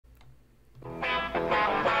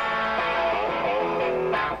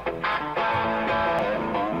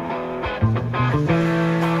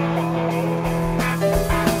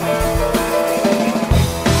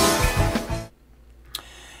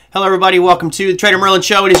Hello everybody, welcome to the Trader Merlin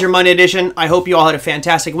Show. It is your Monday edition. I hope you all had a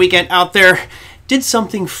fantastic weekend out there. Did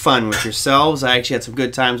something fun with yourselves. I actually had some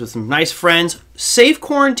good times with some nice friends. Safe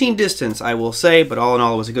quarantine distance, I will say, but all in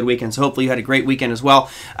all, it was a good weekend, so hopefully you had a great weekend as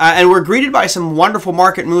well. And we're greeted by some wonderful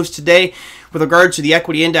market moves today. With regards to the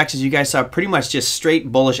equity indexes, you guys saw pretty much just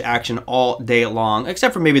straight bullish action all day long,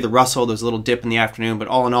 except for maybe the Russell. There was a little dip in the afternoon, but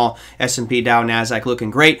all in all, S&P, Dow, NASDAQ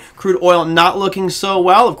looking great. Crude oil not looking so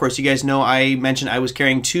well. Of course, you guys know I mentioned I was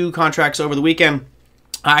carrying 2 contracts over the weekend.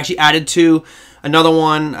 I actually added 2. Another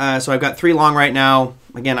one, so I've got 3 long right now.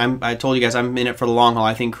 Again, I told you guys I'm in it for the long haul.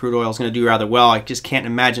 I think crude oil is going to do rather well. I just can't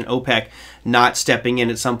imagine OPEC not stepping in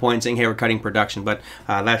at some point and saying, hey, we're cutting production. But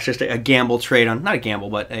that's just a gamble trade on, not a gamble,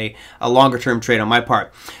 but a longer-term trade on my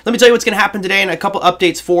part. Let me tell you what's going to happen today and a couple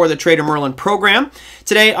updates for the Trader Merlin program.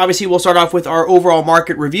 Today, obviously, we'll start off with our overall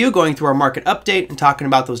market review, going through our market update and talking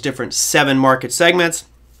about those different 7 market segments.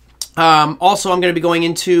 Also, I'm going to be going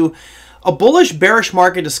into a bullish bearish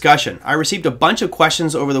market discussion. I received a bunch of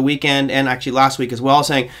questions over the weekend and actually last week as well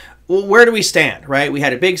saying, well, where do we stand, right? We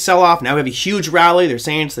had a big sell-off. Now we have a huge rally. They're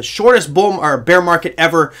saying it's the shortest bull or bear market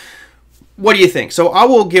ever. What do you think? So I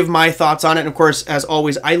will give my thoughts on it. And of course, as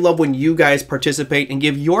always, I love when you guys participate and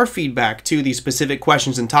give your feedback to these specific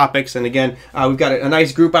questions and topics. And again, we've got a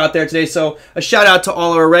nice group out there today. So a shout out to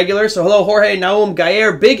all our regulars. So hello, Jorge, Naum,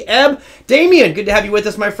 Gayer, Big Eb, Damien. Good to have you with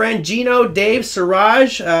us, my friend. Gino, Dave,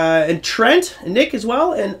 Siraj, and Trent, and Nick as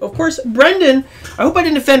well. And of course, Brendan. I hope I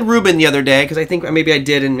didn't offend Ruben the other day because I think maybe I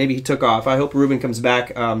did and maybe he took off. I hope Ruben comes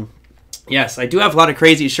back. Yes, I do have a lot of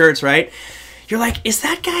crazy shirts, right? You're like, is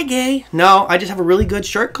that guy gay? No, I just have a really good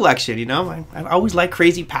shirt collection, you know? I always like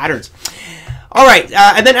crazy patterns. All right,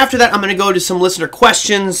 and then after that, I'm going to go to some listener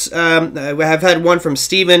questions. I have had one from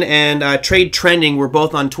Steven and Trade Trending. We're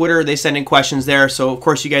both on Twitter. They send in questions there. So, of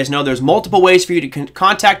course, you guys know there's multiple ways for you to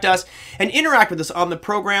contact us and interact with us on the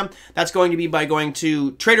program. That's going to be by going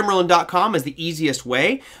to TraderMerlin.com as the easiest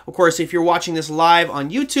way. Of course, if you're watching this live on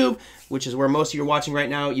YouTube, which is where most of you are watching right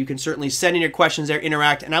now, you can certainly send in your questions there,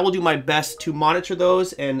 interact, and I will do my best to monitor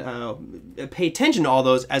those and pay attention to all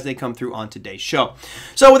those as they come through on today's show.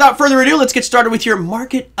 So without further ado, let's get started with your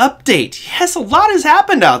market update. Yes, a lot has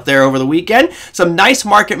happened out there over the weekend. Some nice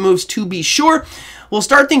market moves to be sure. We'll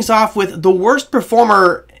start things off with the worst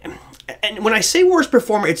performer. And when I say worst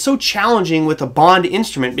performer, it's so challenging with a bond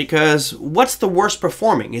instrument because what's the worst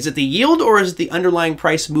performing? Is it the yield or is it the underlying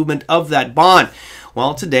price movement of that bond?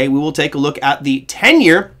 Well, today we will take a look at the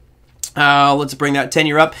 10-year. Let's bring that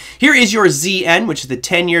 10-year up. Here is your ZN, which is the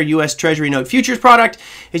 10-year U.S. Treasury Note Futures product.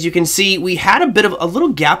 As you can see, we had a little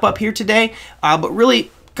gap up here today, but really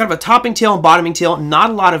kind of a topping tail and bottoming tail.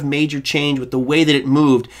 Not a lot of major change with the way that it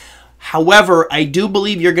moved. However, I do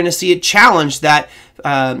believe you're going to see it challenge that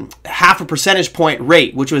half a percentage point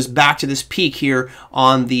rate, which was back to this peak here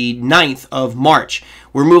on the 9th of March.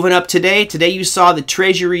 We're moving up today. Today you saw the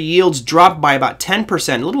Treasury yields drop by about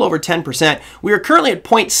 10%, a little over 10%. We are currently at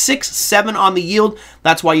 0.67 on the yield.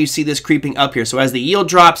 That's why you see this creeping up here. So as the yield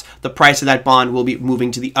drops, the price of that bond will be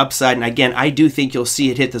moving to the upside. And again, I do think you'll see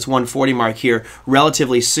it hit this 140 mark here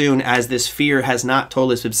relatively soon as this fear has not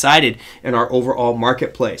totally subsided in our overall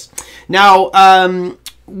marketplace. Now,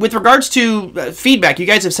 with regards to feedback, you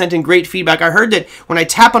guys have sent in great feedback. I heard that when I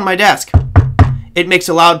tap on my desk, it makes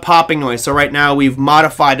a loud popping noise. So right now we've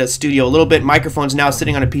modified the studio a little bit. Microphone's now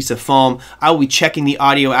sitting on a piece of foam. I will be checking the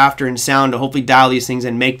audio after and sound to hopefully dial these things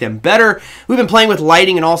and make them better. We've been playing with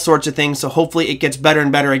lighting and all sorts of things, so hopefully it gets better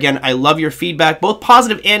and better. Again, I love your feedback, both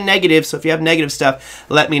positive and negative. So if you have negative stuff,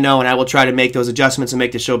 let me know and I will try to make those adjustments and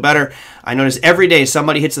make the show better. I notice every day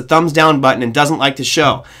somebody hits the thumbs down button and doesn't like the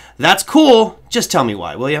show. That's cool. Just tell me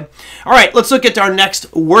why, will you? All right, let's look at our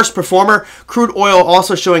next worst performer. Crude oil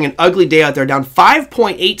also showing an ugly day out there, down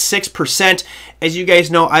 5.86%. As you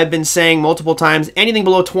guys know, I've been saying multiple times, anything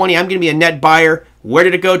below 20, I'm going to be a net buyer. Where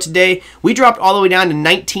did it go today? We dropped all the way down to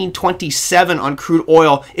 1927 on crude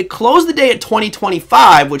oil. It closed the day at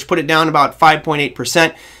 2025, which put it down about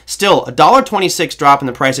 5.8%. Still, a $1.26 drop in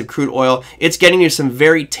the price of crude oil. It's getting to some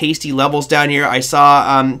very tasty levels down here. I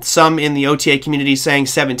saw some in the OTA community saying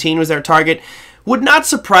 17 was their target. Would not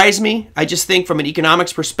surprise me. I just think from an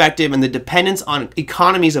economics perspective and the dependence on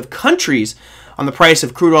economies of countries on the price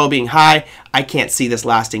of crude oil being high, I can't see this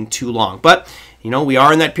lasting too long. But you know, we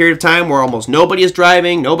are in that period of time where almost nobody is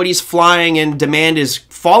driving, nobody's flying, and demand is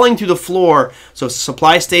falling through the floor. So if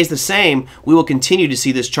supply stays the same, we will continue to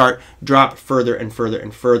see this chart drop further and further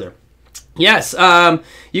and further. Yes,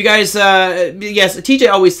 you guys, yes, TJ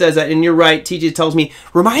always says that, and you're right. TJ tells me,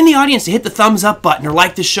 remind the audience to hit the thumbs up button or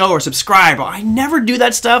like the show or subscribe. I never do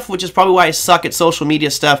that stuff, which is probably why I suck at social media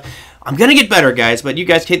stuff. I'm going to get better, guys, but you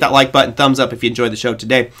guys hit that like button, thumbs up if you enjoyed the show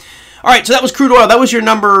today. All right, so that was crude oil. That was your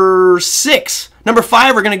number 6. Number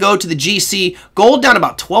 5, we're going to go to the GC. Gold down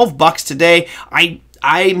about 12 bucks today.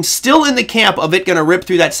 I'm still in the camp of it going to rip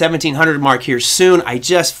through that 1700 mark here soon. I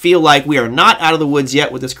just feel like we are not out of the woods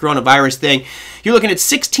yet with this coronavirus thing. You're looking at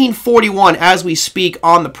 1641 as we speak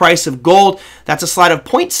on the price of gold. That's a slide of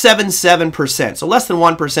 0.77%, so less than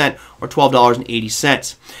 1% or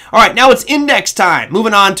 $12.80. All right, now it's index time.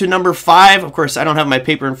 Moving on to number 5. Of course, I don't have my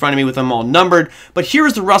paper in front of me with them all numbered, but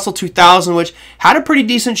here's the Russell 2000, which had a pretty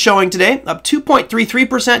decent showing today, up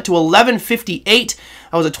 2.33% to 1158.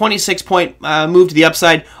 That was a 26-point move to the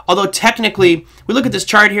upside. Although technically, we look at this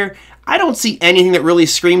chart here, I don't see anything that really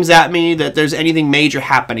screams at me that there's anything major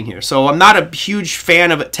happening here. So I'm not a huge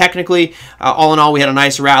fan of it technically. All in all, we had a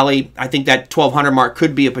nice rally. I think that 1200 mark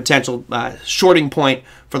could be a potential shorting point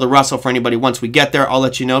for the Russell for anybody once we get there. I'll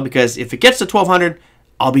let you know, because if it gets to 1200,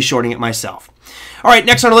 I'll be shorting it myself. All right,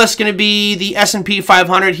 next on the list is going to be the S&P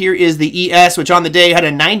 500. Here is the ES, which on the day had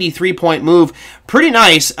a 93-point move. Pretty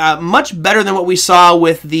nice, much better than what we saw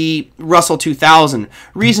with the Russell 2000.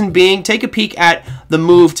 Reason being, take a peek at the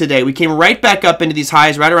move today. We came right back up into these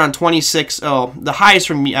highs, right around 26. Oh, the highs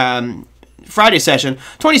from Friday session,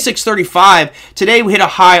 26.35. Today we hit a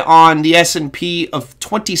high on the S&P of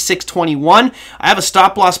 26.21. I have a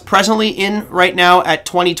stop loss presently in right now at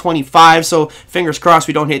 20.25, so fingers crossed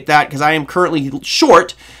we don't hit that, because I am currently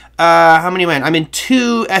short. How many am I in? I'm in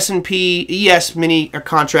 2 S&P ES mini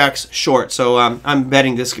contracts short, so I'm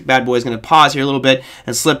betting this bad boy is going to pause here a little bit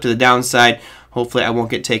and slip to the downside. Hopefully I won't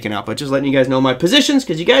get taken out, but just letting you guys know my positions,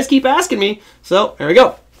 because you guys keep asking me. So there we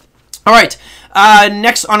go. All right,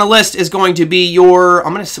 next on the list is going to be your,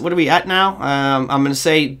 what are we at now? I'm going to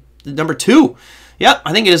say number 2. Yep,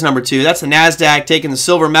 I think it is number 2. That's the NASDAQ taking the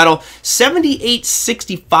silver medal.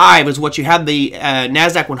 78.65 is what you have the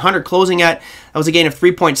NASDAQ 100 closing at. That was a gain of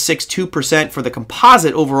 3.62% for the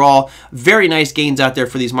composite overall. Very nice gains out there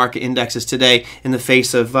for these market indexes today in the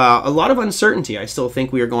face of a lot of uncertainty. I still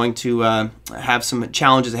think we are going to have some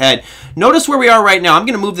challenges ahead. Notice where we are right now. I'm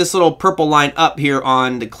going to move this little purple line up here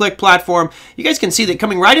on the Click platform. You guys can see that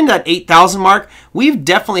coming right into that 8,000 mark, we've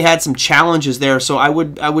definitely had some challenges there. So I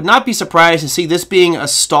would not be surprised to see this being a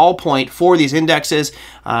stall point for these indexes.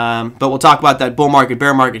 But we'll talk about that bull market,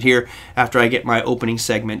 bear market here after I get my opening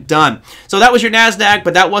segment done. So that was your NASDAQ,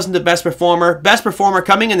 but that wasn't the best performer. Best performer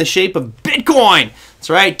coming in the shape of Bitcoin.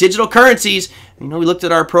 That's right, digital currencies. You know, we looked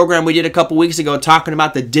at our program we did a couple weeks ago talking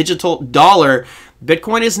about the digital dollar.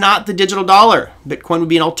 Bitcoin is not the digital dollar. Bitcoin would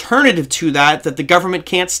be an alternative to that the government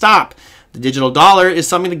can't stop. The digital dollar is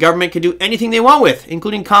something the government can do anything they want with,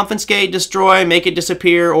 including confiscate, destroy, make it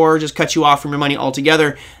disappear, or just cut you off from your money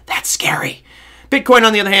altogether. That's scary. Bitcoin,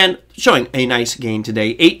 on the other hand, showing a nice gain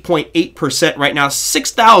today, 8.8% right now,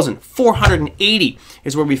 6,480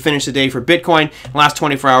 is where we finished the day for Bitcoin. The last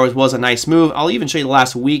 24 hours was a nice move. I'll even show you the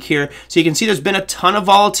last week here, so you can see there's been a ton of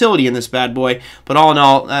volatility in this bad boy, but all in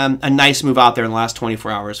all, a nice move out there in the last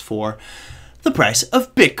 24 hours for the price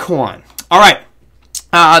of Bitcoin. All right,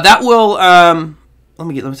 that will...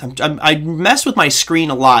 I messed with my screen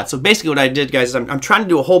a lot. So basically what I did, guys, is I'm trying to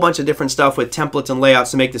do a whole bunch of different stuff with templates and layouts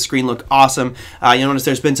to make the screen look awesome. You notice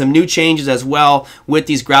there's been some new changes as well with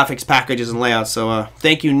these graphics packages and layouts. So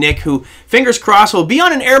thank you, Nick, who, fingers crossed, will be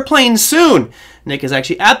on an airplane soon. Nick is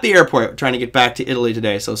actually at the airport trying to get back to Italy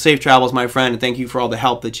today. So safe travels, my friend, and thank you for all the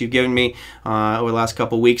help that you've given me over the last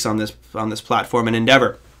couple weeks on this platform and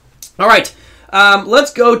endeavor. All right,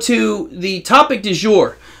 let's go to the topic du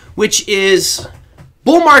jour, which is...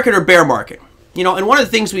 bull market or bear market? You know, and one of the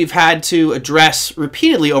things we've had to address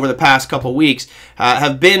repeatedly over the past couple of weeks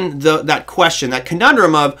have been that question, that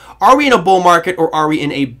conundrum of, are we in a bull market or are we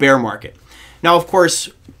in a bear market? Now, of course,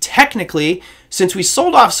 technically, since we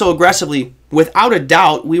sold off so aggressively, without a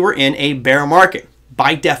doubt, we were in a bear market.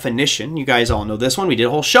 By definition, you guys all know this one, we did a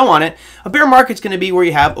whole show on it, a bear market's going to be where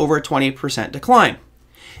you have over a 20% decline.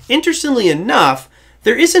 Interestingly enough,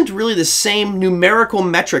 there isn't really the same numerical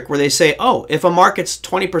metric where they say, oh, if a market's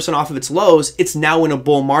 20% off of its lows, it's now in a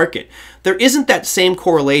bull market. There isn't that same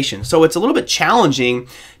correlation. So it's a little bit challenging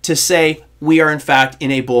to say we are in fact in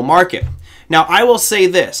a bull market. Now, I will say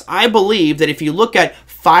this. I believe that if you look at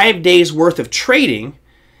 5 days worth of trading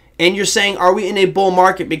and you're saying, are we in a bull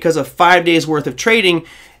market because of 5 days worth of trading,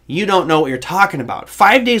 you don't know what you're talking about.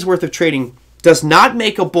 5 days worth of trading does not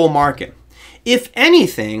make a bull market. If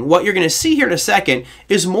anything, what you're going to see here in a second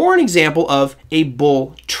is more an example of a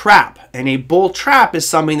bull trap. And a bull trap is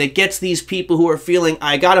something that gets these people who are feeling,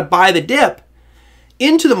 I got to buy the dip,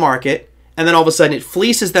 into the market, and then all of a sudden it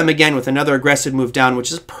fleeces them again with another aggressive move down,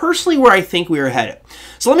 which is personally where I think we are headed.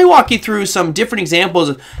 So let me walk you through some different examples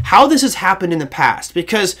of how this has happened in the past,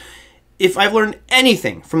 because if I've learned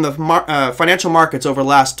anything from the financial markets over the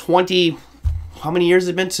last 20, how many years has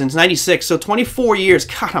it been? Since 96, so 24 years.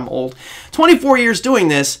 God, I'm old. 24 years doing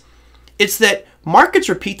this. It's that markets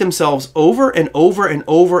repeat themselves over and over and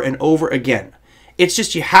over and over again. It's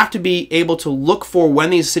just you have to be able to look for when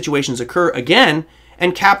these situations occur again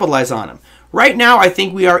and capitalize on them. Right now, I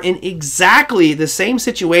think we are in exactly the same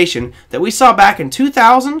situation that we saw back in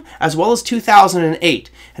 2000 as well as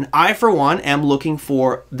 2008. And I, for one, am looking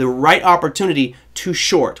for the right opportunity to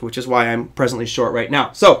short, which is why I'm presently short right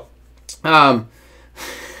now. So, that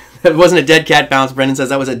wasn't a dead cat bounce. Brendan says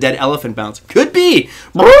that was a dead elephant bounce. Could be.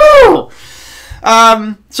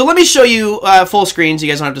 So let me show you full screen so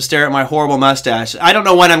you guys don't have to stare at my horrible mustache. I don't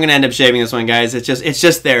know when I'm going to end up shaving this one, guys. It's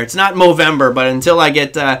just there. It's not Movember, but until I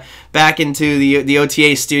get back into the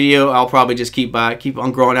OTA studio, I'll probably just keep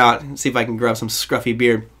on growing out and see if I can grow some scruffy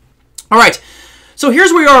beard. All right. So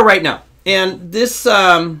here's where we are right now. And this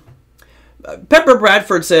Pepper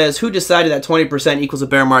Bradford says, who decided that 20% equals a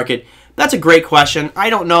bear market? That's a great question. I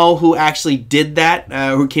don't know who actually did that,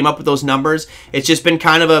 who came up with those numbers. It's just been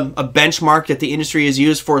kind of a benchmark that the industry has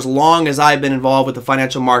used for as long as I've been involved with the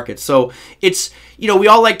financial markets. So it's, we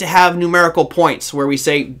all like to have numerical points where we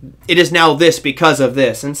say it is now this because of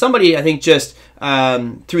this. And somebody, I think, just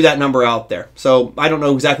threw that number out there. So I don't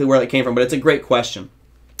know exactly where that came from, but it's a great question.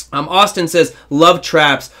 Austin says, love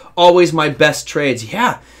traps, always my best trades.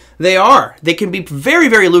 Yeah, they are. They can be very,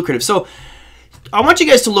 very lucrative. So I want you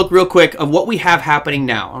guys to look real quick of what we have happening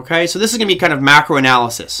now, okay? So this is going to be kind of macro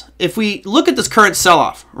analysis. If we look at this current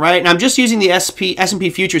sell-off, right, and I'm just using the S&P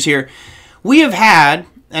futures here, we have had,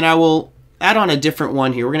 and I will add on a different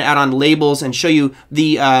one here. We're going to add on labels and show you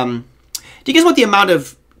the, do you guys want the amount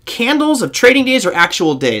of candles of trading days or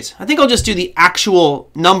actual days? I think I'll just do the actual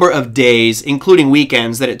number of days, including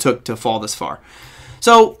weekends, that it took to fall this far.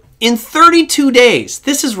 So in 32 days,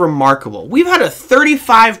 this is remarkable. We've had a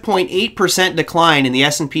 35.8% decline in the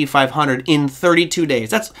S&P 500 in 32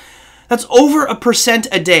 days. That's over 1%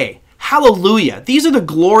 a day. Hallelujah. These are the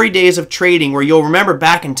glory days of trading where you'll remember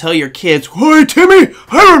back and tell your kids, "Hey, Timmy,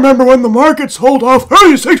 I remember when the market sold off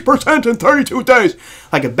 36% in 32 days."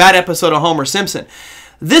 Like a bad episode of Homer Simpson.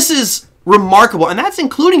 This is remarkable, and that's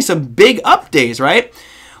including some big up days, right?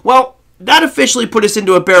 Well, that officially put us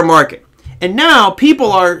into a bear market. And now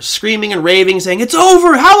people are screaming and raving, saying, it's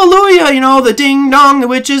over, hallelujah, the ding-dong, the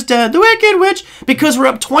witch is dead, the wicked witch, because we're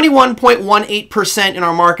up 21.18% in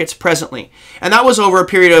our markets presently. And that was over a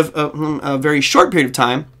period of, a very short period of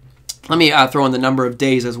time. Let me throw in the number of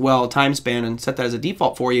days as well, time span, and set that as a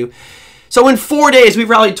default for you. So in 4 days, we've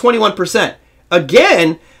rallied 21%.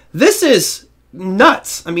 Again, this is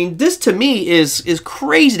nuts. I mean, this to me is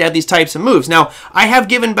crazy to have these types of moves. Now, I have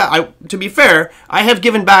given back, to be fair, I have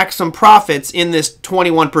given back some profits in this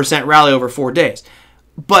 21% rally over 4 days.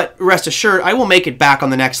 But rest assured, I will make it back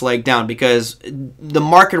on the next leg down because the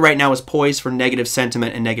market right now is poised for negative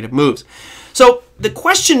sentiment and negative moves. So the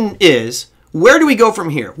question is, where do we go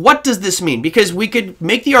from here? What does this mean? Because we could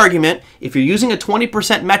make the argument, if you're using a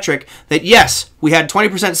 20% metric, that yes, we had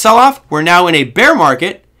 20% sell-off, we're now in a bear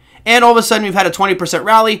market, and all of a sudden we've had a 20%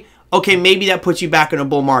 rally. Okay, maybe that puts you back in a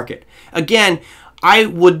bull market. Again, I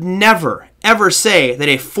would never, ever say that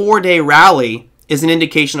a 4-day rally is an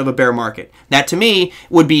indication of a bear market. That to me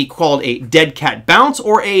would be called a dead cat bounce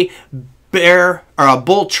or a bear or a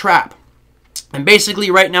bull trap. And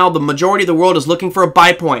basically right now the majority of the world is looking for a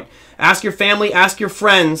buy point. Ask your family, ask your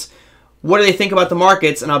friends, what do they think about the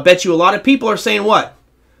markets? And I'll bet you a lot of people are saying what?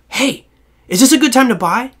 Hey, is this a good time to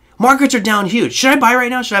buy? Markets are down huge. Should I buy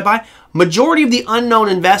right now? Should I buy? Majority of the unknown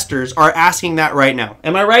investors are asking that right now.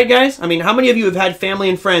 Am I right, guys? I mean, how many of you have had family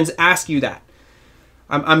and friends ask you that?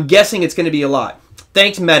 I'm guessing it's going to be a lot.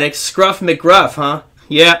 Thanks, Medics. Scruff McGruff, huh?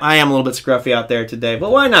 Yeah, I am a little bit scruffy out there today,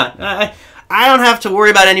 but why not? I don't have to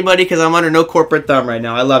worry about anybody because I'm under no corporate thumb right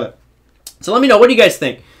now. I love it. So let me know. What do you guys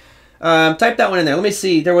think? Type that one in there. Let me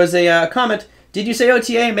see. There was a comment. Did you say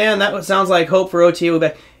OTA? Man, that sounds like hope for OTA will be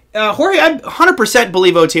back. Jorge, I 100%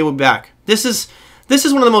 believe OTA will be back. This is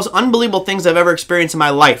one of the most unbelievable things I've ever experienced in my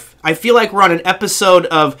life. I feel like we're on an episode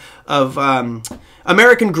of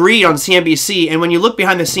American Greed on CNBC, and when you look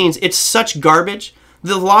behind the scenes, it's such garbage.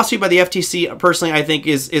 The lawsuit by the FTC, personally, I think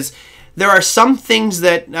is there are some things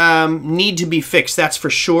that need to be fixed. That's for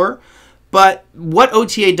sure. But what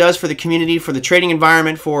OTA does for the community, for the trading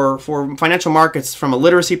environment, for financial markets from a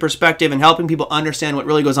literacy perspective and helping people understand what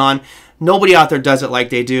really goes on, nobody out there does it like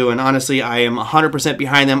they do. And honestly, I am 100%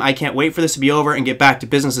 behind them. I can't wait for this to be over and get back to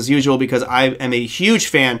business as usual because I am a huge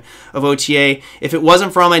fan of OTA. If it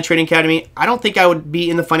wasn't for Online Trading Academy, I don't think I would be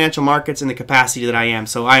in the financial markets in the capacity that I am.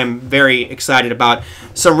 So I am very excited about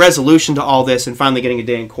some resolution to all this and finally getting a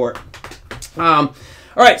day in court. All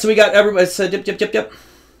right, so we got everybody. So dip.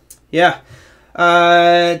 Yeah.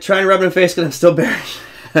 Trying to rub it in the face because I'm still bearish.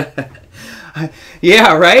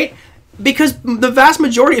 Yeah, right? Because the vast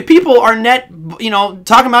majority of people are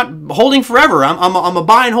talking about holding forever. I'm a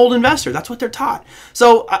buy and hold investor. That's what they're taught.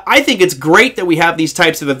 So I think it's great that we have these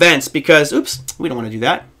types of events because, oops, we don't want to do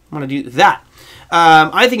that. I want to do that.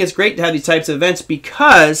 I think it's great to have these types of events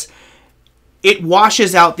because it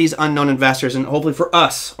washes out these unknown investors, and hopefully for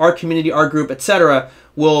us, our community, our group, etc.,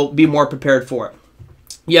 will be more prepared for it.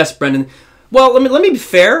 Yes, Brendan. Well, let me be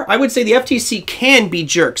fair. I would say the FTC can be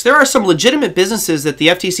jerks. There are some legitimate businesses that the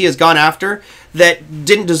FTC has gone after that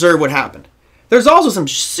didn't deserve what happened. There's also some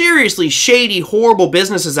seriously shady, horrible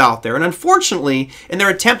businesses out there. And unfortunately, in their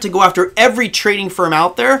attempt to go after every trading firm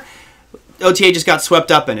out there, OTA just got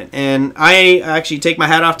swept up in it. And I actually take my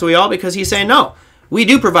hat off to y'all because he's saying, no, we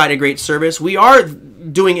do provide a great service. We are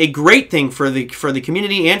doing a great thing for the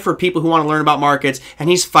community and for people who want to learn about markets, and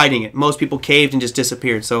he's fighting it. Most people caved and just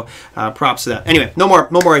disappeared, so props to that. Anyway, no more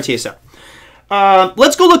OTA stuff.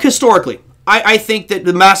 Let's go look historically. I think that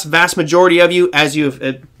the vast majority of you, as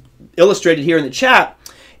you've illustrated here in the chat,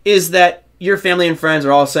 is that your family and friends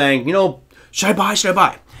are all saying, should I buy, should I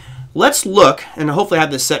buy? Let's look, and hopefully I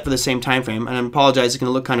have this set for the same time frame, and I apologize, it's going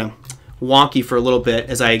to look kind of wonky for a little bit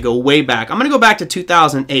as I go way back. I'm going to go back to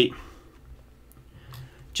 2008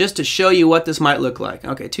 just to show you what this might look like.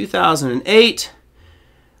 Okay, 2008.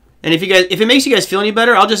 And if it makes you guys feel any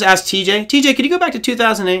better, I'll just ask TJ. TJ, could you go back to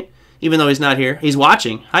 2008? Even though he's not here. He's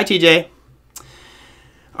watching. Hi, TJ.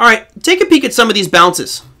 All right, take a peek at some of these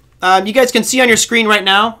bounces. You guys can see on your screen right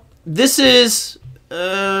now, this is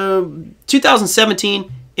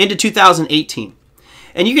 2017 into 2018.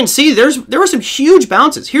 And you can see there were some huge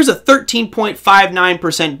bounces. Here's a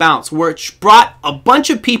 13.59% bounce, which brought a bunch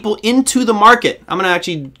of people into the market. I'm going to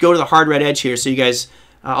actually go to the hard red edge here so you guys,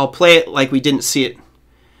 I'll play it like we didn't see it.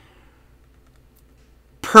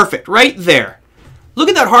 Perfect, right there. Look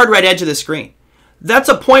at that hard red edge of the screen. That's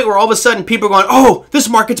a point where all of a sudden people are going, oh, this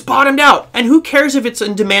market's bottomed out. And who cares if it's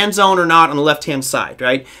in demand zone or not on the left-hand side,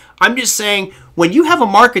 right? I'm just saying, when you have a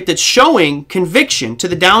market that's showing conviction to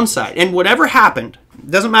the downside, and whatever happened,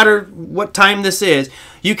 doesn't matter what time this is,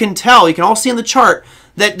 you can tell, you can all see in the chart,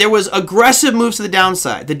 that there was aggressive moves to the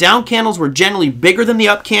downside. The down candles were generally bigger than the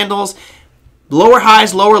up candles, lower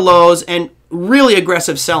highs, lower lows, and really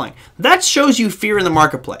aggressive selling. That shows you fear in the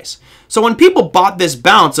marketplace. So when people bought this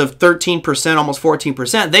bounce of 13%, almost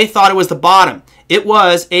 14%, they thought it was the bottom. It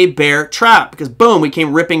was a bear trap because, boom, we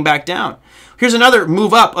came ripping back down. Here's another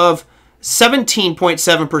move up of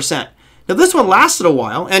 17.7%. Now, this one lasted a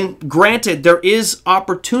while, and granted, there is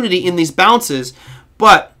opportunity in these bounces,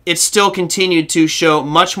 but it still continued to show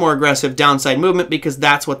much more aggressive downside movement because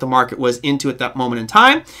that's what the market was into at that moment in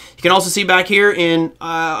time. You can also see back here in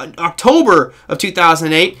October of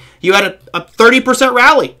 2008, you had a 30%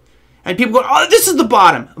 rally. And people go, oh, this is the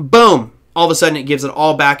bottom. Boom. All of a sudden, it gives it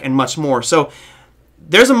all back and much more. So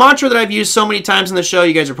there's a mantra that I've used so many times in the show.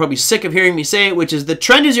 You guys are probably sick of hearing me say it, which is the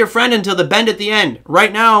trend is your friend until the bend at the end.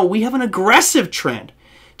 Right now, we have an aggressive trend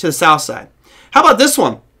to the south side. How about this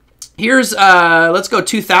one? Here's, let's go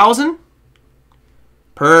 2000.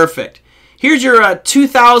 Perfect. Here's your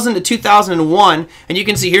 2000 to 2001, and you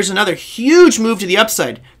can see here's another huge move to the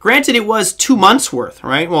upside. Granted, it was 2 months worth,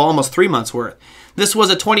 right? Well, almost 3 months worth. This was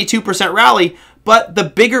a 22% rally, but the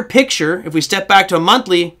bigger picture, if we step back to a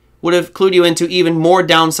monthly, would have clued you into even more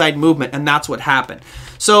downside movement, and that's what happened.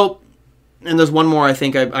 So, and there's one more I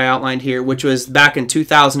think I outlined here, which was back in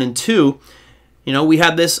 2002. You know, we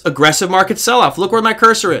had this aggressive market sell-off. Look where my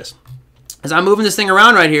cursor is. As I'm moving this thing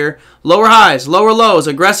around right here, lower highs, lower lows,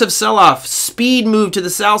 aggressive sell-off, speed move to the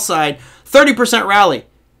south side, 30% rally.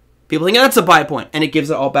 People think that's a buy point, and it gives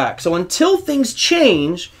it all back. So until things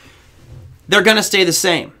change, they're going to stay the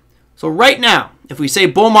same. So right now, if we say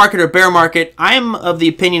bull market or bear market, I am of the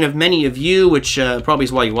opinion of many of you, which probably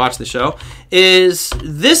is why you watch the show, is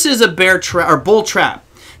this is a bear trap or bull trap.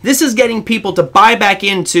 This is getting people to buy back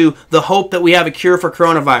into the hope that we have a cure for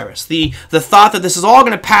coronavirus. The thought that this is all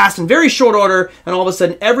going to pass in very short order and all of a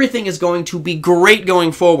sudden everything is going to be great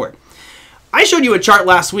going forward. I showed you a chart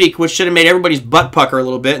last week which should have made everybody's butt pucker a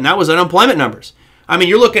little bit, and that was unemployment numbers. I mean,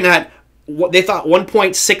 you're looking at what they thought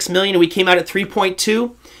 1.6 million and we came out at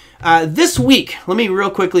 3.2. This week, let me real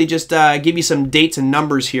quickly just give you some dates and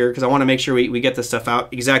numbers here because I want to make sure we get this stuff out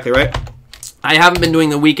exactly right. I haven't been doing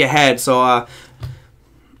the week ahead, so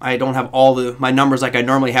I don't have all my numbers like I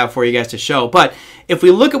normally have for you guys to show. But if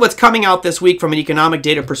we look at what's coming out this week from an economic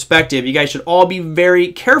data perspective, you guys should all be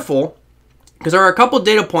very careful because there are a couple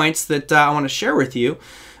data points that I want to share with you.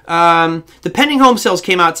 The pending home sales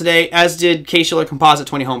came out today, as did Case-Shiller Composite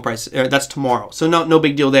 20 home price. That's tomorrow, so no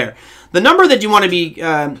big deal there. The number that you want to be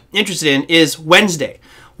interested in is Wednesday.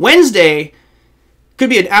 Wednesday could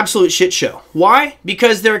be an absolute shit show. Why?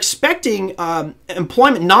 Because they're expecting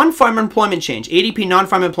employment, non-farm employment change, ADP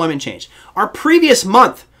non-farm employment change. Our previous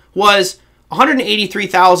month was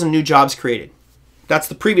 183,000 new jobs created. That's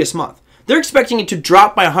the previous month. They're expecting it to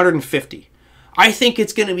drop by 150. I think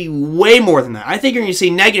it's going to be way more than that. I think you're going to see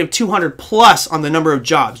negative 200 plus on the number of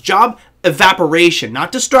jobs. Job evaporation,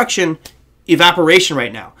 not destruction, evaporation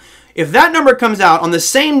right now. If that number comes out on the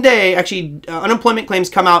same day, actually unemployment claims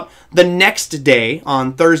come out the next day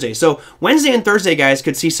on Thursday. So Wednesday and Thursday, guys,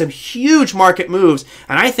 could see some huge market moves.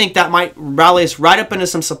 And I think that might rally us right up into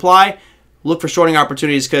some supply. Look for shorting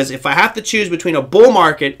opportunities because if I have to choose between a bull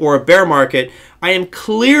market or a bear market, I am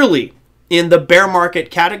clearly in the bear market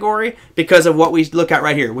category because of what we look at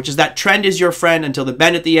right here, which is that trend is your friend until the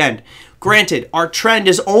bend at the end. Granted, our trend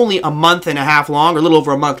is only a month and a half long, or a little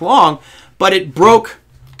over a month long, but it broke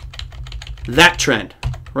that trend,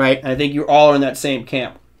 right? I think you all are in that same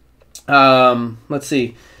camp. Let's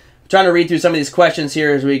see. I'm trying to read through some of these questions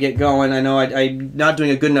here as we get going. I know I'm not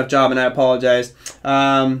doing a good enough job, and I apologize.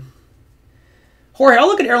 Jorge, I'll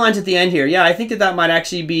look at airlines at the end here. Yeah, I think that might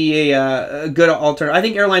actually be a good alternative. I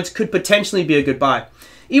think airlines could potentially be a good buy.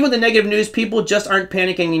 Even with the negative news, people just aren't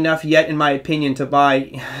panicking enough yet, in my opinion, to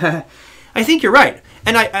buy. I think you're right.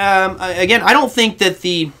 And again, I don't think that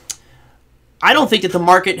the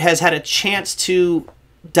market has had a chance to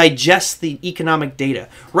digest the economic data.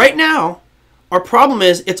 Right now, our problem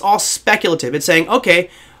is it's all speculative. It's saying,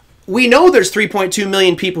 okay, we know there's 3.2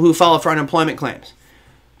 million people who file for unemployment claims.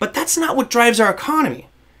 But that's not what drives our economy.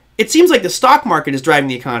 It seems like the stock market is driving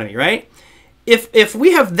the economy, right? If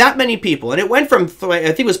we have that many people, and it went from, I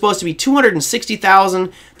think it was supposed to be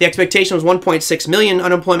 260,000, the expectation was 1.6 million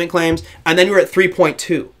unemployment claims, and then we were at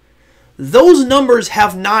 3.2. Those numbers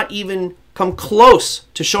have not even come close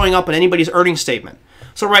to showing up in anybody's earnings statement.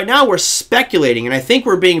 So right now we're speculating, and I think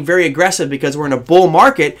we're being very aggressive because we're in a bull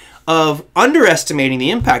market of underestimating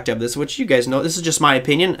the impact of this, which you guys know, this is just my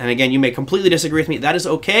opinion. And again, you may completely disagree with me. That is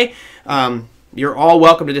okay. You're all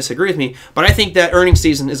welcome to disagree with me. But I think that earnings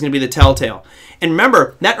season is going to be the telltale. And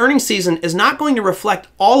remember, that earnings season is not going to reflect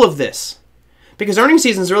all of this because earnings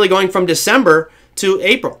season is really going from December to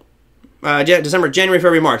April. December, January,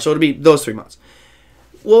 February, March. So it'll be those 3 months.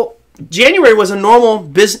 Well, January was a normal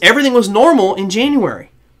business. Everything was normal in January,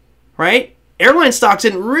 right? Airline stocks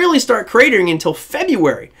didn't really start cratering until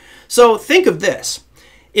February. So think of this.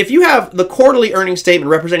 If you have the quarterly earnings statement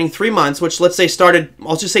representing 3 months, which let's say started,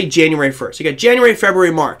 I'll just say January 1st. You got January, February,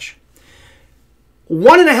 March.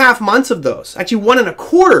 1.5 months of those, actually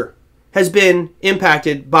 1.25, has been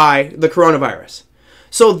impacted by the coronavirus.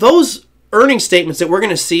 So those earnings statements that we're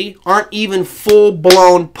going to see aren't even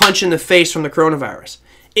full-blown punch in the face from the coronavirus.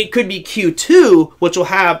 It could be Q2, which will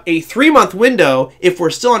have a 3-month window if we're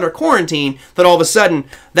still under quarantine, that all of a sudden,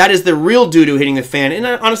 that is the real doo-doo hitting the fan. And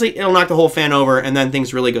honestly, it'll knock the whole fan over, and then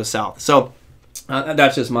things really go south. So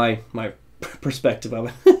that's just my perspective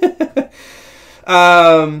of it.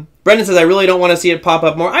 Brendan says, I really don't want to see it pop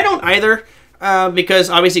up more. I don't either, because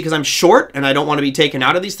I'm short, and I don't want to be taken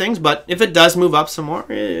out of these things. But if it does move up some more,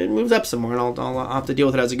 it moves up some more, and I'll have to deal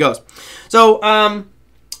with it as it goes. So,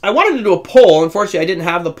 I wanted to do a poll. Unfortunately, I didn't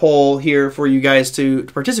have the poll here for you guys to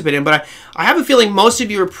participate in, but I have a feeling most of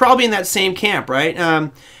you are probably in that same camp, right?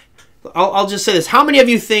 I'll just say this. How many of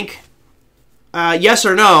you think, yes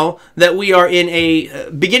or no, that we are in a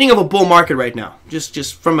beginning of a bull market right now?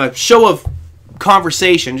 Just from a show of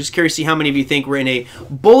conversation, just curious to see how many of you think we're in a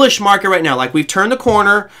bullish market right now. Like we've turned the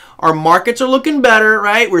corner. Our markets are looking better,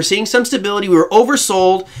 right? We're seeing some stability. We were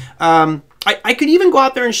oversold. I could even go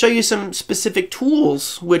out there and show you some specific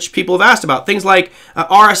tools which people have asked about. Things like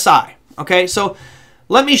RSI. Okay, so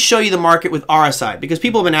let me show you the market with RSI because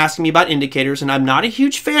people have been asking me about indicators, and I'm not a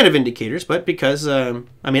huge fan of indicators, but because,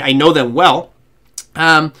 I know them well.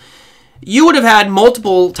 You would have had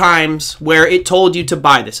multiple times where it told you to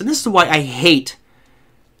buy this, and this is why I hate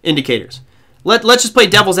indicators. Let's just play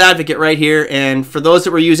devil's advocate right here, and for those that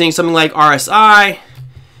were using something like RSI,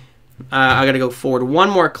 I got to go forward one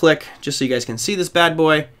more click just so you guys can see this bad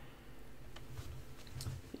boy.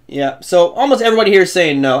 Yeah, so almost everybody here is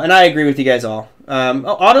saying no, and I agree with you guys all.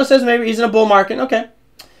 Otto says maybe he's in a bull market. Okay.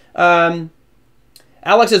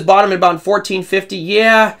 Alex is bottom at about 1450.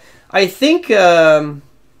 Yeah, I think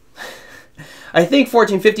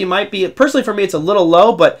 1450 might be, personally for me, it's a little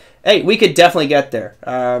low, but hey, we could definitely get there.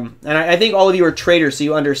 And I think all of you are traders, so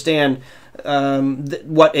you understand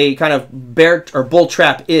what a kind of bear or bull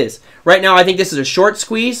trap is. Right now, I think this is a short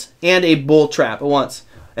squeeze and a bull trap at once.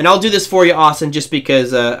 And I'll do this for you, Austin, just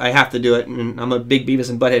because I have to do it, and I'm a big Beavis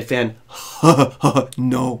and Butthead fan.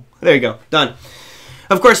 No. There you go. Done.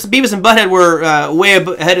 Of course, Beavis and Butthead were way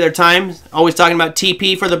ahead of their time, always talking about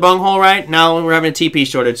TP for the bunghole, right? Now we're having a TP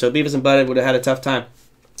shortage, so Beavis and Butthead would have had a tough time.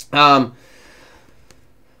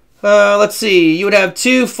 Let's see. You would have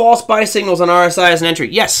 2 false buy signals on RSI as an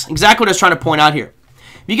entry. Yes, exactly what I was trying to point out here.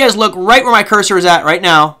 If you guys look right where my cursor is at right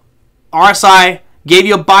now, RSI gave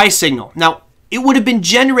you a buy signal. Now, it would have been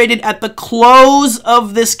generated at the close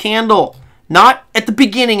of this candle, not at the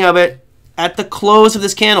beginning of it, at the close of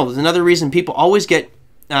this candle. There's another reason people always get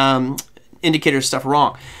indicator stuff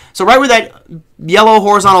wrong. So right where that yellow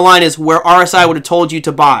horizontal line is where RSI would have told you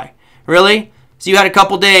to buy. Really? So you had a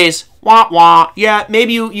couple days, wah, wah. Yeah,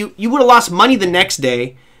 maybe you would have lost money the next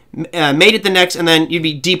day, made it the next, and then you'd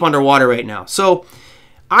be deep underwater right now. So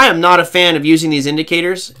I am not a fan of using these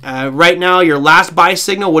indicators. Right now, your last buy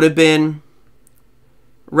signal would have been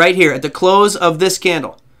right here at the close of this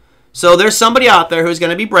candle. So there's somebody out there who's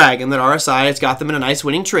going to be bragging that RSI has got them in a nice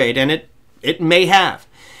winning trade, and it may have.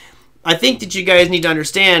 I think that you guys need to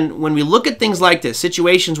understand when we look at things like this,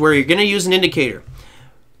 situations where you're going to use an indicator.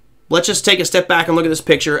 Let's just take a step back and look at this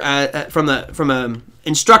picture from an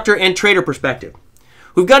instructor and trader perspective.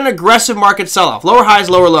 We've got an aggressive market sell-off, lower highs,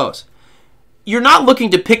 lower lows. You're not looking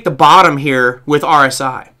to pick the bottom here with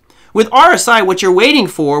RSI. With RSI, what you're waiting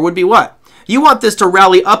for would be what? You want this to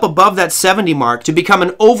rally up above that 70 mark to become an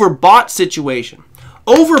overbought situation.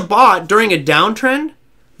 Overbought during a downtrend,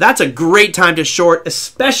 that's a great time to short,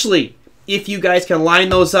 especially if you guys can line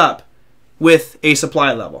those up with a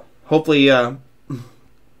supply level. Hopefully, don't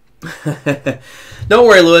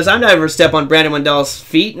worry, Lewis. I'm never step on Brandon Wendell's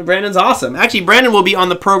feet. Brandon's awesome. Actually, Brandon will be on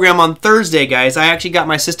the program on Thursday, guys. I actually got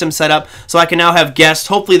my system set up so I can now have guests.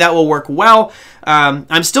 Hopefully that will work well.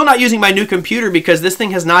 I'm still not using my new computer because this thing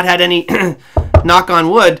has not had any, knock on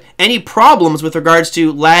wood, any problems with regards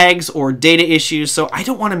to lags or data issues, so I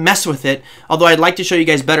don't want to mess with it, although I'd like to show you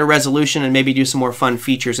guys better resolution and maybe do some more fun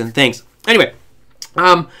features and things. Anyway,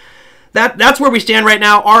 that's where we stand right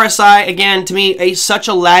now. RSI, again, to me, such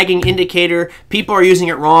a lagging indicator. People are using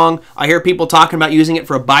it wrong. I hear people talking about using it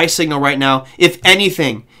for a buy signal right now. If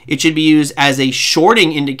anything, it should be used as a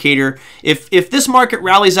shorting indicator. If this market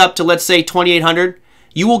rallies up to, let's say, 2,800,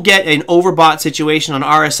 you will get an overbought situation on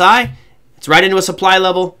RSI. It's right into a supply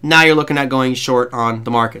level. Now you're looking at going short on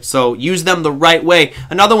the market. So use them the right way.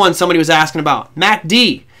 Another one somebody was asking about,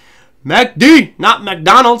 MACD. MACD, not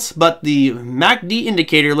McDonald's, but the MACD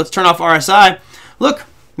indicator. Let's turn off RSI. Look,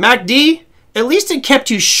 MACD, at least it kept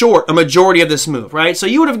you short a majority of this move, right? So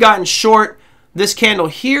you would have gotten short this candle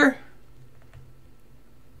here.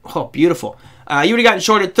 Oh, beautiful. You would have gotten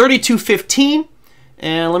short at 32.15.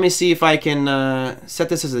 And let me see if I can set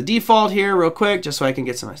this as a default here real quick, just so I can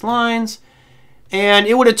get some nice lines. And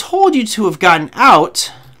it would have told you to have gotten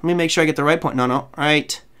out. Let me make sure I get the right point. No,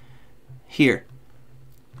 right here.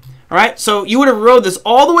 All right, so you would have rode this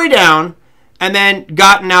all the way down and then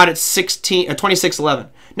gotten out at 26.11.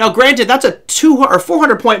 Now, granted, that's a 200 or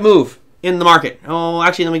 400 point move in the market. Oh,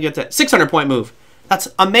 actually, let me get that 600 point move. That's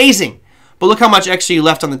amazing. But look how much extra you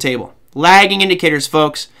left on the table. Lagging indicators,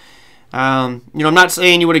 folks. I'm not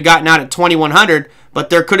saying you would have gotten out at 2100, but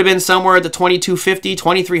there could have been somewhere at the 2250,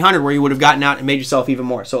 2300 where you would have gotten out and made yourself even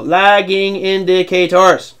more. So lagging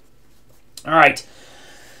indicators. All right.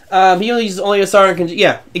 He uses only a SAR and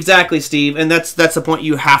yeah, exactly, Steve. And that's the point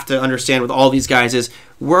you have to understand with all these guys is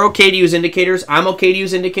we're okay to use indicators. I'm okay to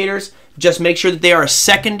use indicators. Just make sure that they are a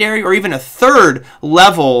secondary or even a third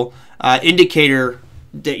level indicator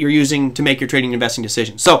that you're using to make your trading and investing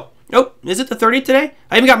decisions. So, oh, is it the 30th today?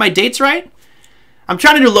 I even got my dates right. I'm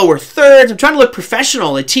trying to do lower thirds. I'm trying to look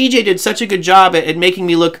professional. TJ did such a good job at making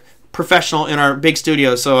me look professional in our big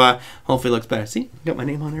studio. So hopefully it looks better. See, got my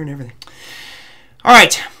name on there and everything. All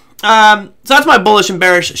right. So that's my bullish and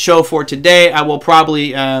bearish show for today. I will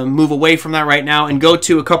probably move away from that right now and go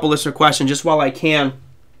to a couple listener questions just while I can.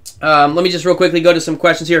 Let me just real quickly go to some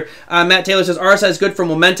questions here. Matt Taylor says, RSI is good for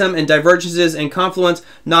momentum and divergences and confluence,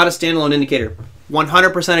 not a standalone indicator.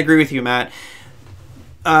 100% agree with you, Matt.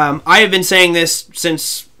 I have been saying this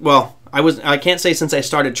since, well, I can't say since I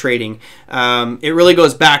started trading. It really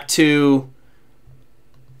goes back to,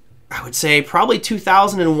 I would say, probably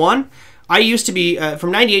 2001. I used to be,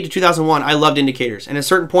 from 98 to 2001, I loved indicators. And at a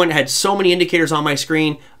certain point, I had so many indicators on my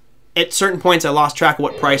screen, at certain points, I lost track of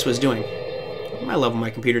what price was doing. I love when my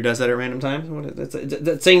computer does that at random times.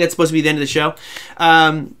 That's saying that's supposed to be the end of the show.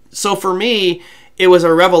 So for me, it was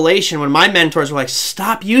a revelation when my mentors were like,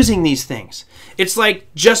 stop using these things. It's like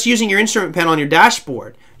just using your instrument panel on your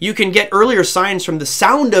dashboard. You can get earlier signs from the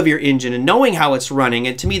sound of your engine and knowing how it's running.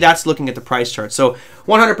 And to me, that's looking at the price chart. So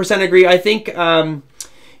 100% agree. I think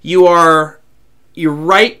you're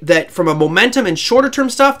right that from a momentum and shorter term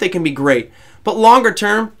stuff, they can be great. But longer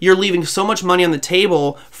term, you're leaving so much money on the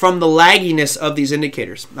table from the lagginess of these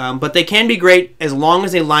indicators. But they can be great as long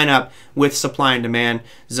as they line up with supply and demand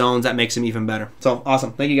zones. That makes them even better. So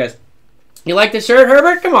awesome. Thank you guys. You like this shirt,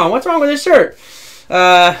 Herbert? Come on. What's wrong with this shirt?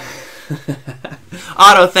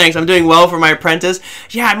 Otto, thanks. I'm doing well for my apprentice.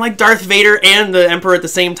 Yeah, I'm like Darth Vader and the Emperor at the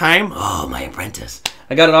same time. Oh, my apprentice.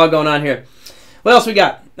 I got it all going on here. What else we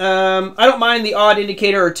got? I don't mind the odd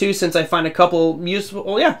indicator or two since I find a couple useful.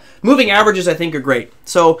 Well, yeah, moving averages I think are great.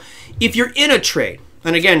 So if you're in a trade,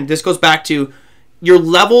 and again, this goes back to your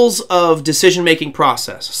levels of decision-making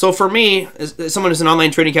process. So for me, as someone who's an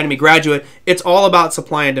Online Trading Academy graduate, it's all about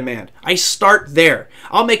supply and demand. I start there.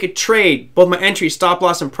 I'll make a trade, both my entry, stop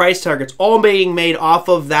loss, and price targets, all being made off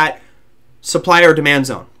of that supply or demand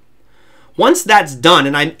zone. Once that's done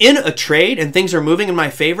and I'm in a trade and things are moving in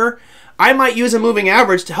my favor, I might use a moving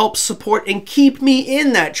average to help support and keep me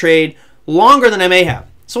in that trade longer than I may have.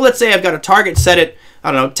 So let's say I've got a target set at,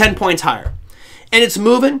 I don't know, 10 points higher. And it's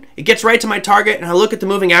moving, it gets right to my target, and I look at the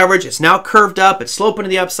moving average, it's now curved up, it's sloping to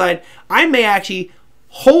the upside. I may actually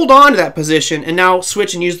hold on to that position and now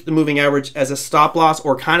switch and use the moving average as a stop loss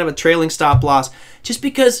or kind of a trailing stop loss just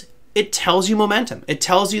because it tells you momentum. It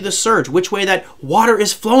tells you the surge, which way that water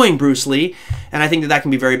is flowing, Bruce Lee. And I think that that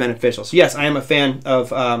can be very beneficial. So yes, I am a fan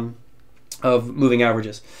of moving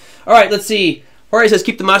averages. All right, let's see. Jorge says,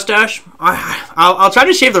 keep the mustache. I'll try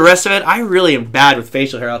to shave the rest of it. I really am bad with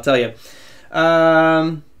facial hair, I'll tell you.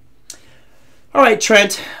 All right,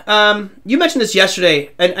 Trent. You mentioned this yesterday,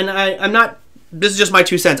 and I'm not. This is just my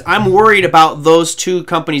 2 cents. I'm worried about those two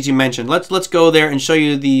companies you mentioned. Let's go there and show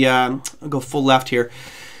you the. I'll go full left here.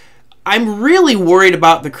 I'm really worried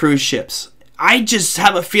about the cruise ships. I just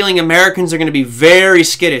have a feeling Americans are going to be very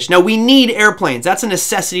skittish. Now, we need airplanes. That's a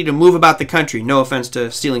necessity to move about the country. No offense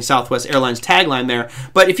to stealing Southwest Airlines tagline there.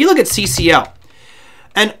 But if you look at CCL,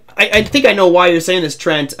 and I think I know why you're saying this,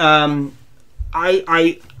 Trent. I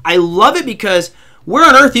love it because where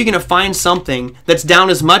on earth are you going to find something that's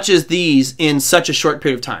down as much as these in such a short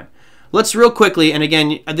period of time? Let's real quickly, and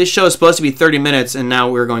again, this show is supposed to be 30 minutes, and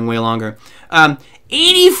now we're going way longer.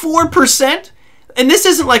 84%? And this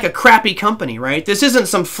isn't like a crappy company, right? This isn't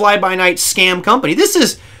some fly-by-night scam company. This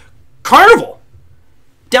is Carnival.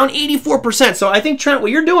 Down 84%. So I think, Trent,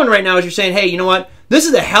 what you're doing right now is you're saying, hey, you know what? This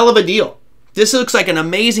is a hell of a deal. This looks like an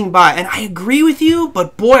amazing buy. And I agree with you,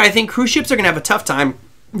 but boy, I think cruise ships are going to have a tough time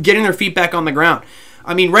getting their feet back on the ground.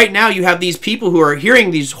 I mean, right now you have these people who are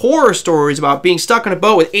hearing these horror stories about being stuck on a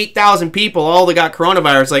boat with 8,000 people, all that got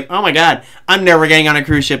coronavirus. Like, oh my God, I'm never getting on a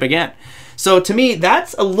cruise ship again. So to me,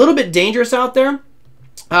 that's a little bit dangerous out there.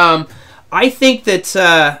 I think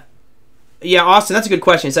that, yeah, Austin, that's a good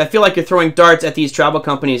question. So I feel like you're throwing darts at these travel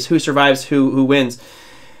companies. Who survives, who wins?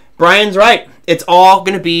 Brian's right. It's all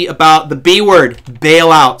going to be about the B word,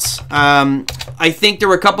 bailouts. I think there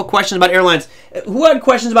were a couple questions about airlines. Who had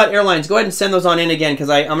questions about airlines? Go ahead and send those on in again because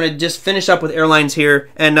I'm going to just finish up with airlines here.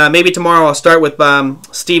 And maybe tomorrow I'll start with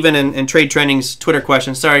Steven and Trade Trending's Twitter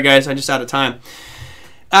questions. Sorry, guys. I'm just out of time.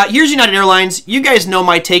 Here's United Airlines. You guys know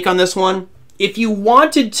my take on this one. If you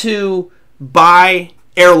wanted to buy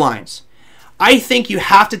airlines, I think you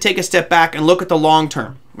have to take a step back and look at the long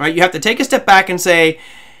term, right? You have to take a step back and say,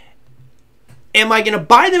 am I going to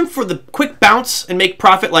buy them for the quick bounce and make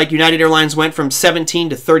profit like United Airlines went from 17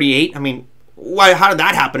 to 38? I mean, how did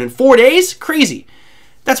that happen in 4 days? Crazy.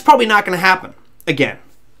 That's probably not going to happen again.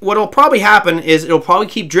 What will probably happen is it'll probably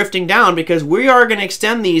keep drifting down because we are going to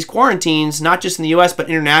extend these quarantines, not just in the U.S., but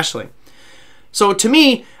internationally. So to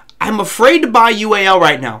me, I'm afraid to buy UAL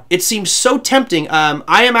right now. It seems so tempting.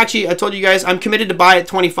 I told you guys, I'm committed to buy at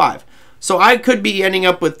 25. So I could be ending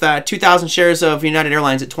up with 2,000 shares of United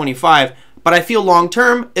Airlines at 25. But I feel long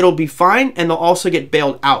term, it'll be fine, and they'll also get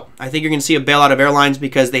bailed out. I think you're going to see a bailout of airlines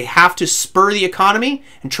because they have to spur the economy,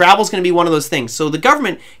 and travel is going to be one of those things. So the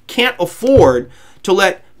government can't afford to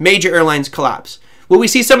let major airlines collapse. Will we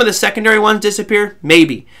see some of the secondary ones disappear?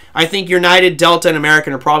 Maybe. I think United, Delta, and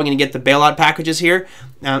American are probably going to get the bailout packages here.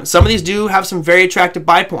 Some of these do have some very attractive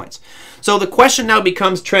buy points. So the question now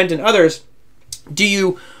becomes, Trent and others, do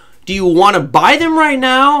you want to buy them right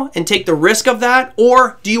now and take the risk of that?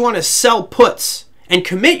 Or do you want to sell puts and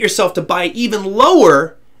commit yourself to buy even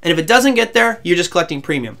lower And if it doesn't get there, you're just collecting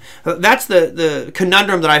premium. That's the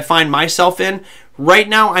conundrum that I find myself in. Right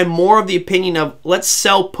now, I'm more of the opinion of let's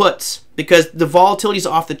sell puts because the volatility is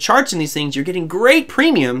off the charts in these things. You're getting great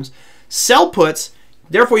premiums. Sell puts.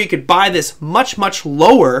 Therefore, you could buy this much, much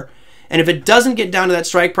lower. And if it doesn't get down to that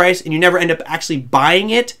strike price and you never end up actually buying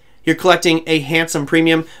it, you're collecting a handsome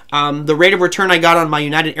premium. The rate of return I got on my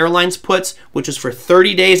United Airlines puts, which was for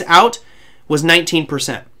 30 days out, was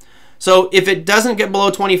 19%. So if it doesn't get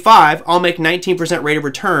below 25, I'll make 19% rate of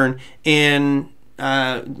return in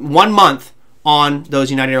 1 month on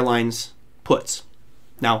those United Airlines puts.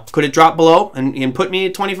 Now, could it drop below and put me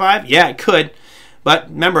at 25? Yeah, it could. But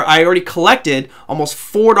remember, I already collected almost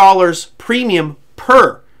 $4 premium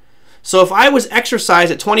per. So if I was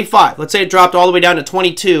exercised at 25, let's say it dropped all the way down to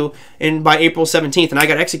 22 by April 17th and I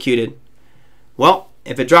got executed, well,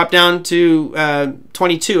 if it dropped down to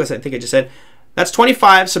 22, as I think I just said, that's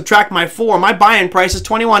 25, subtract my 4, my buy-in price is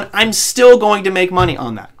 21. I'm still going to make money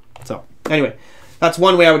on that. So anyway, that's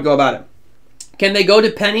one way I would go about it. Can they go to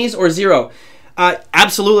pennies or zero?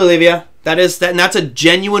 Absolutely, Olivia. And that's a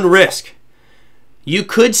genuine risk. You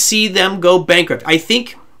could see them go bankrupt. I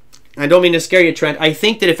think, I don't mean to scare you, Trent, I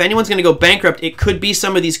think that if anyone's going to go bankrupt, it could be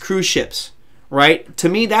some of these cruise ships, right? To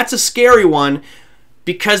me, that's a scary one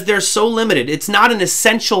because they're so limited. It's not an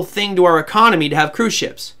essential thing to our economy to have cruise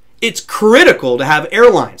ships. It's critical to have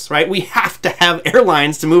airlines, right? We have to have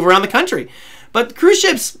airlines to move around the country. But cruise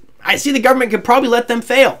ships, I see the government could probably let them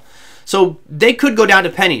fail. So they could go down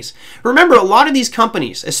to pennies. Remember, a lot of these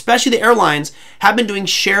companies, especially the airlines, have been doing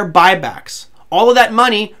share buybacks. All of that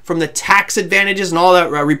money from the tax advantages and all that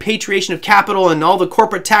repatriation of capital and all the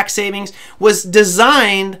corporate tax savings was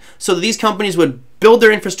designed so that these companies would build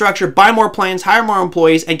their infrastructure, buy more planes, hire more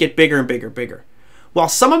employees, and get bigger and bigger and bigger. While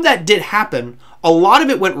some of that did happen, a lot of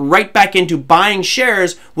it went right back into buying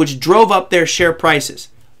shares, which drove up their share prices.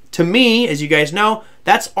 To me, as you guys know,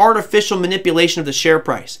 that's artificial manipulation of the share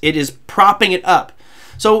price. It is propping it up.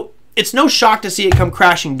 So it's no shock to see it come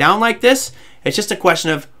crashing down like this. It's just a question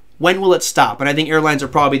of when will it stop? And I think airlines are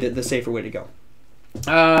probably the safer way to go.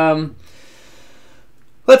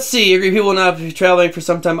 Let's see. Agree people will not be traveling for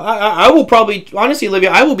some time. I will probably, honestly,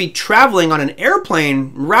 Olivia, I will be traveling on an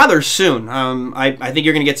airplane rather soon. I think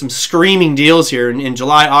you're going to get some screaming deals here in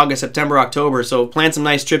July, August, September, October. So plan some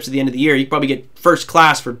nice trips at the end of the year. You can probably get first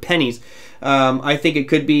class for pennies. I think it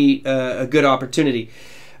could be a good opportunity.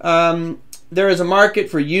 There is a market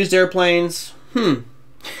for used airplanes.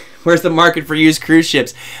 Where's the market for used cruise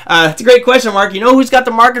ships? It's a great question, Mark. You know who's got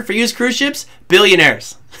the market for used cruise ships?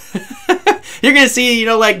 Billionaires. You're going to see,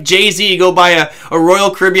 like Jay-Z go buy a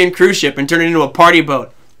Royal Caribbean cruise ship and turn it into a party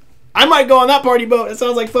boat. I might go on that party boat. It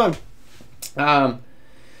sounds like fun.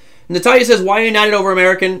 Natalia says, why United over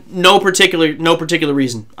American? No particular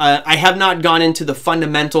reason. I have not gone into the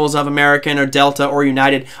fundamentals of American or Delta or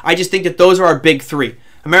United. I just think that those are our big three.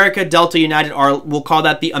 America, Delta, United we'll call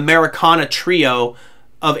that the Americana trio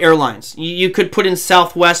of airlines. You could put in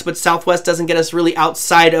Southwest, but Southwest doesn't get us really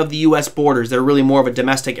outside of the U.S. borders. They're really more of a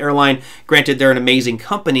domestic airline. Granted, they're an amazing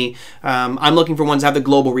company. I'm looking for ones that have the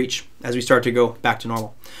global reach as we start to go back to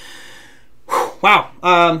normal. Wow.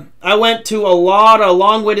 I went to a lot of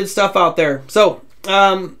long-winded stuff out there. So,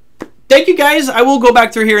 thank you guys. I will go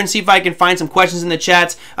back through here and see if I can find some questions in the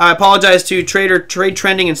chats. I apologize to Trade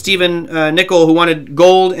Trending and Stephen Nickel who wanted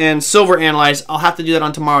gold and silver analyzed. I'll have to do that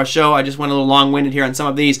on tomorrow's show. I just went a little long-winded here on some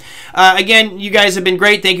of these. Again, you guys have been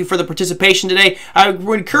great. Thank you for the participation today. I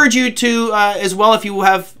would encourage you to, as well, if you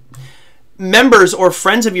have members or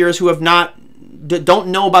friends of yours who have don't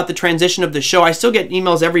know about the transition of the show. I still get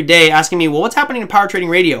emails every day asking me, well, what's happening in Power Trading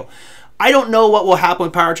Radio? I don't know what will happen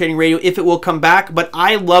with Power Trading Radio, if it will come back, but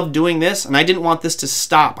I love doing this, and I didn't want this to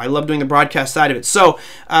stop. I love doing the broadcast side of it. So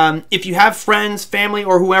if you have friends, family,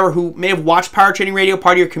 or whoever who may have watched Power Trading Radio,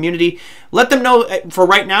 part of your community, let them know. For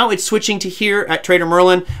right now, it's switching to here at Trader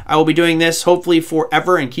Merlin. I will be doing this hopefully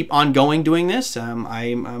forever and keep on going doing this.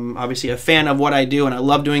 I'm obviously a fan of what I do, and I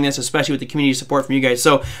love doing this, especially with the community support from you guys.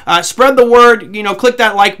 So spread the word. Click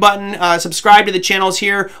that like button. Subscribe to the channels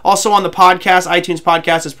here. Also on the podcast, iTunes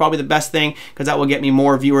podcast is probably the best thing because that will get me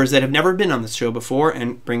more viewers that have never been on this show before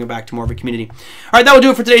and bring it back to more of a community. All right, that will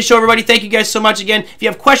do it for today's show, everybody. Thank you guys so much again. If you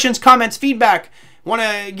have questions, comments, feedback, want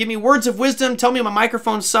to give me words of wisdom, tell me my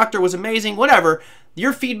microphone sucked or was amazing, whatever,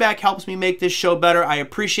 your feedback helps me make this show better. I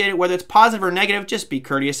appreciate it. Whether it's positive or negative, just be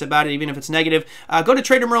courteous about it, even if it's negative. Go to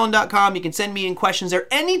TraderMerlin.com. You can send me in questions there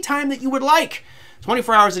anytime that you would like.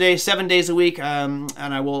 24 hours a day, 7 days a week, and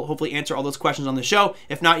I will hopefully answer all those questions on the show.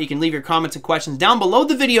 If not, you can leave your comments and questions down below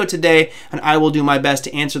the video today, and I will do my best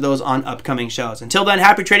to answer those on upcoming shows. Until then,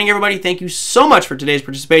 happy trading, everybody. Thank you so much for today's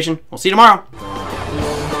participation. We'll see you tomorrow.